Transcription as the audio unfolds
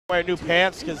wear new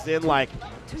pants because then, like,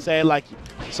 say, like,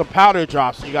 some powder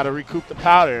drops, you got to recoup the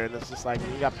powder, and it's just like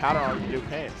you got powder on your new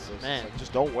pants. So Man. like,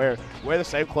 just don't wear the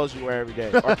same clothes you wear every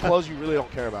day, or clothes you really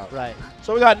don't care about. Right.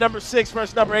 So we got number 6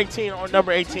 versus number 18, or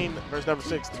number 18 versus number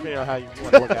 6, depending on how you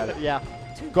want to look at it. Yeah.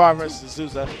 gaR versus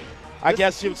Azusa. I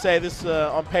guess you would say this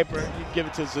on paper, you give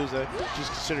it to Azusa,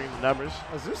 just considering the numbers.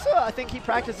 Azusa, I think he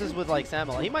practices with like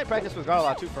Samuel. He might practice with gaR a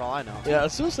lot too, for all I know. Yeah,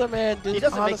 Azusa, man, dude, He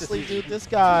doesn't honestly, make this dude, this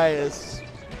guy is,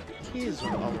 he's a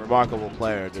remarkable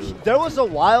player, dude. There was a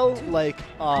while, like,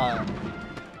 I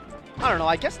don't know,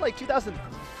 I guess like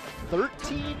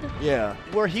 2013? Yeah.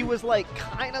 Where he was like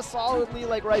kind of solidly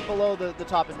like right below the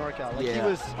top in NorCal. Like yeah. he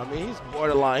was I mean, he's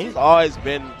borderline. He's always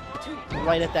been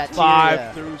right at that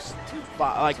 5 tier, through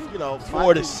 5, like, you know,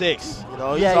 4 to 6. You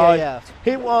know, he's yeah, always, yeah.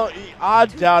 He won't. I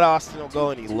doubt Austin will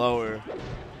go any lower.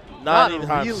 Not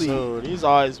anytime really. soon. He's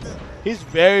always. He's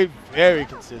very, very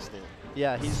consistent.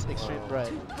 Yeah, he's extreme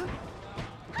right.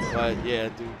 But yeah,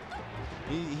 dude,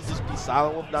 he just be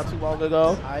silent with not too long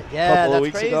ago. Yeah, couple of that's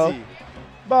weeks crazy. ago.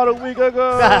 About a week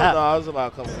ago. No, it was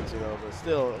about a couple weeks ago, but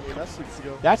still, I mean,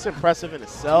 that's impressive in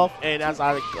itself. And as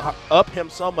I up him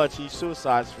so much, he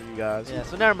suicides for you guys. Yeah,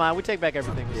 so never mind. We take back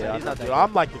everything we said. He's not that good.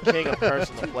 I'm like the king of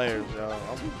personal players, yo.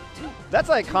 That's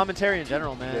like commentary in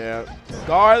general, man. Yeah.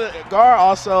 gaR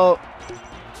also,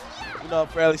 you know,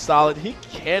 fairly solid. He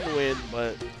can win,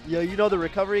 but Yo, you know the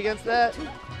recovery against that?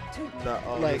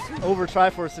 no. Like, over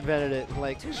Triforce invented it.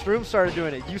 Like, Shroom started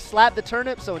doing it. You slap the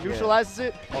turnip so it neutralizes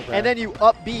it, Okay. and then you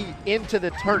up B into the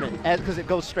turnip because it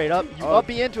goes straight up. You up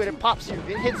B into it, and pops you.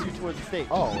 It hits you towards the stage.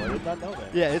 Oh, I did not know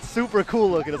that. Yeah, it's super cool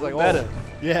looking. It's like, Meta. oh.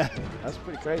 Yeah. That's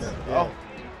pretty crazy. Yeah. Oh,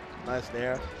 nice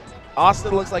there.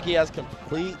 Austin looks like he has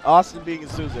complete, Austin being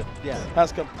Azusa, Yeah.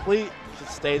 has complete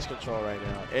stage control right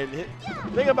now. And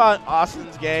the thing about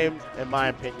Austin's game, in my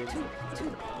opinion,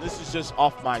 this is just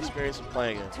off my experience of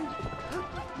playing it.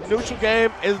 Neutral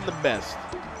game isn't the best.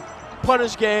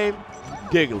 Punish game,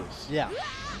 ridiculous. Yeah.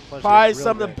 Probably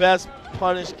some of the best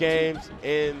punish games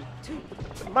in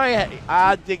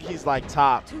I think he's like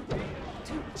top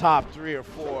 3 or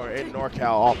 4 in NorCal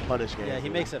off punish game. Yeah, he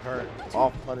makes it hurt.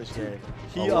 Off punish game.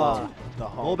 He the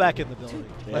go back in the building.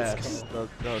 Yes,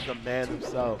 the man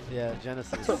himself. Yeah,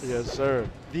 Genesis. Yes, sir.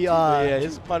 Yeah,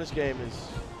 his punish game is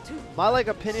my like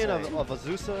opinion of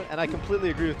Azusa, and I completely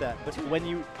agree with that. But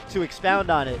to expound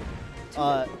on it,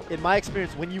 in my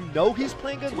experience, when you know he's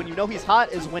playing good, when you know he's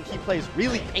hot, is when he plays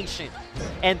really patient,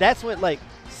 and that's when like.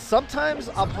 Sometimes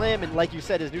I'll play him, and like you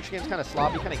said, his neutral game's kind of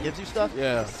sloppy, kind of gives you stuff.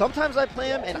 Yeah. Sometimes I play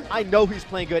him, and I know he's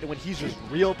playing good when he's just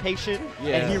real patient,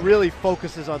 Yeah. and he really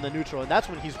focuses on the neutral, and that's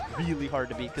when he's really hard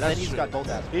to beat, because then he's got both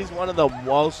aspects. He's one of the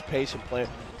most patient players.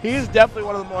 He's definitely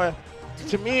one of the more,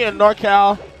 to me in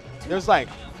NorCal, there's like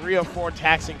 3 or 4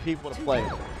 taxing people to play.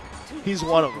 He's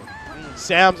one of them.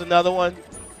 Sam's another one.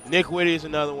 Nick Whitty's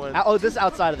another one. Oh, this is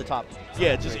outside of the top.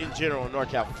 Yeah, just in general in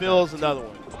NorCal. Phil's another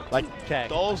one. Like, Okay.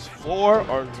 those 4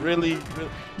 are really,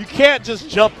 you can't just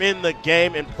jump in the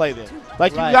game and play them.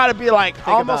 Like, Right. you got to be, like, Think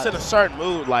almost about in a certain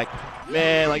mood. Like,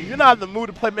 man, like, if you're not in the mood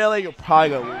to play Melee, you're probably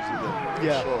going to lose the game.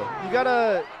 Yeah. Sure. You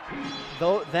gotta,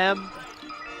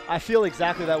 I feel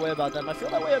exactly that way about them. I feel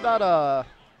that way about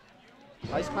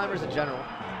Ice Climbers in general.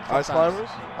 Ice sometimes. Climbers?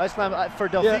 Ice Climber, for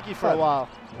Delphiki for a while.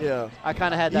 Yeah. I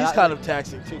kind of had that. He's kind of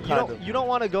taxing, too, You don't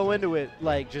want to go into it,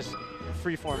 like, just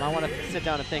freeform. I want to sit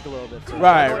down and think a little bit.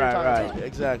 Right.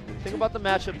 Exactly. Think about the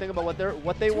matchup. Think about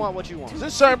what they want, what you want.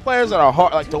 There's certain players that are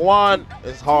hard. Like, Dewan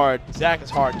is hard. Zach is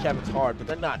hard. Kevin's hard. But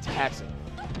they're not taxing.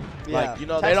 Yeah. Like, you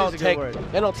know, Taxing's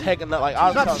they don't take enough. Like, I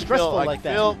was not telling stressful Phil, like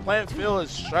that. Playing Phil is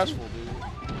stressful, dude.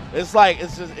 It's like,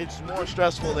 it's more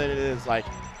stressful than it is, like,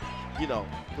 you know,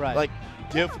 Right. like,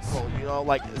 difficult, you know,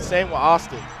 like, same with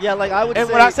Austin. Yeah, like I would And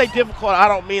say. when I say difficult, I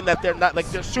don't mean that they're not, like,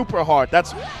 they're super hard.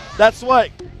 That's why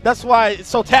it's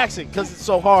so taxing, because it's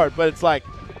so hard. But it's like,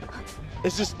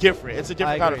 it's just different. It's a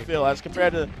different kind of feel as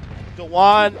compared to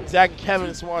Dewan, Zach, and Kevin.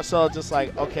 It's more so just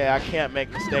like, okay, I can't make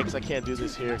mistakes. I can't do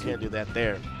this here. I can't do that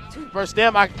there. Versus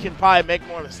them, I can probably make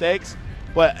more mistakes,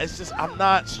 but it's just I'm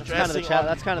not stressing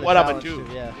that's kind of the what I'm gonna challenge do.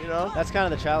 too, yeah. You know, that's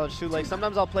kind of the challenge too. Like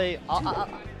sometimes I'll play. I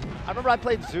remember I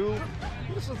played Zoo.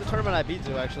 This was the tournament I beat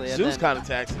Zoo actually. Zoo's kind of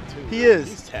taxing too. He is.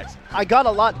 He's taxing. I got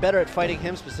a lot better at fighting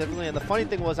him specifically, and the funny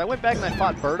thing was I went back and I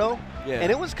fought Birdo, and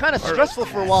it was kind of stressful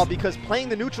for a while because playing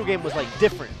the neutral game was like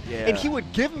different, and he would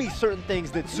give me certain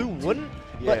things that Zoo wouldn't.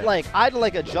 But like I'd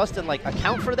like adjust and like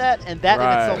account for that, and that in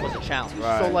itself was a challenge.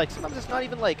 So like sometimes it's not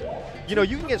even like, you know,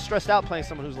 you can get stressed out playing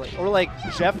someone who's like, or like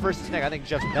Jeff versus Nick. I think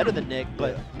Jeff's better than Nick,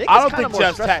 but Nick I is don't kind of think more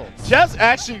Jeff's stressful. Jeff's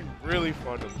actually really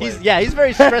fun to play. He's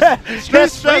very stress He's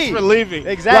stress relieving.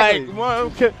 Exactly.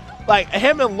 Like, like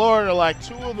him and Lauren are like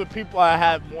two of the people I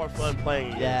have more fun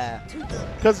playing against.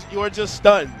 Yeah. Because you're just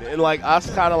stunned, and like that's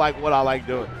kind of like what I like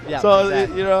doing. Yeah. So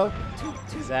exactly. you know.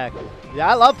 Exactly. Yeah,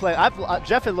 I love playing.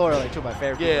 Jeff and Laura are like two of my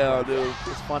favorite. Yeah, dude.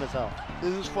 It's fun as hell.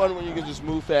 This is fun when you can just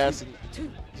move fast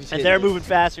and they're moving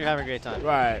fast, and you're having a great time.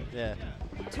 Right. Yeah.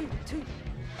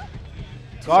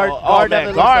 gaR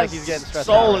definitely looks like he's getting stressed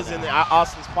out. soul is in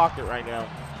Austin's pocket right now.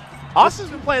 Austin's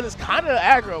been playing this kind of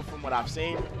aggro from what I've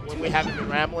seen when we haven't been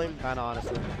rambling. Kind of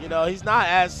honestly. You know, he's not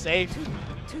as safe.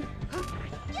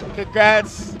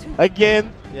 Congrats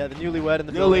again. Yeah, the newlywed and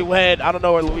the newlywed. I don't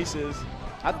know where Luis is.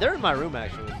 They're in my room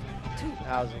actually.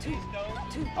 Housing.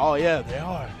 Oh yeah, they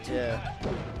are. Yeah.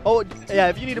 Oh yeah,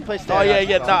 if you need to play stand. Oh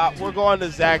yeah. Nah, we're going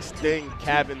to Zach's thing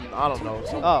cabin. I don't know.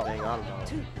 Thing. I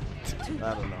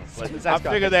don't know. But I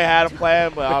figured they had a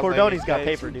plan, but the Cordoni's got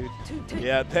paper, dude.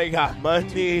 Yeah, they got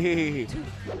money.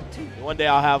 One day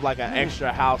I'll have like an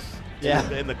extra house. Yeah.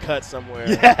 In the cut somewhere.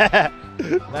 Yeah.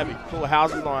 That'd be cool.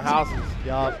 Houses on houses.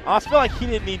 Yeah. I feel like he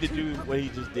didn't need to do what he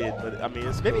just did, but I mean,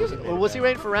 it's maybe cool. was he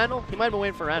waiting for Randall? He might have been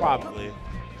waiting for Randall. Probably.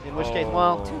 In which case,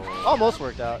 well, almost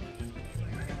worked out.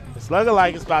 It's looking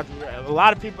like it's about to. A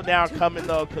lot of people now are coming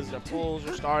though because their pools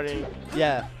are starting.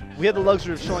 Yeah. We had the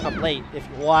luxury of showing up late.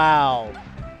 Wow.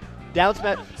 Down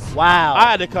smash. Wow.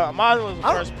 I had to come. Mine was the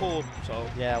first pool, so.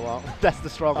 Yeah, well, that's the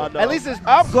struggle. At least it's.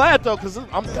 I'm glad though, cause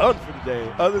I'm done for the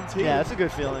day. Other than team. Yeah, that's a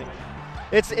good feeling.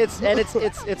 It's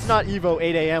not Evo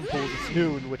 8 a.m. pools. It's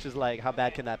noon, which is like, how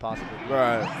bad can that possibly be?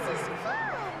 Right.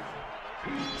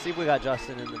 See if we got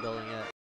Justin in the building yet.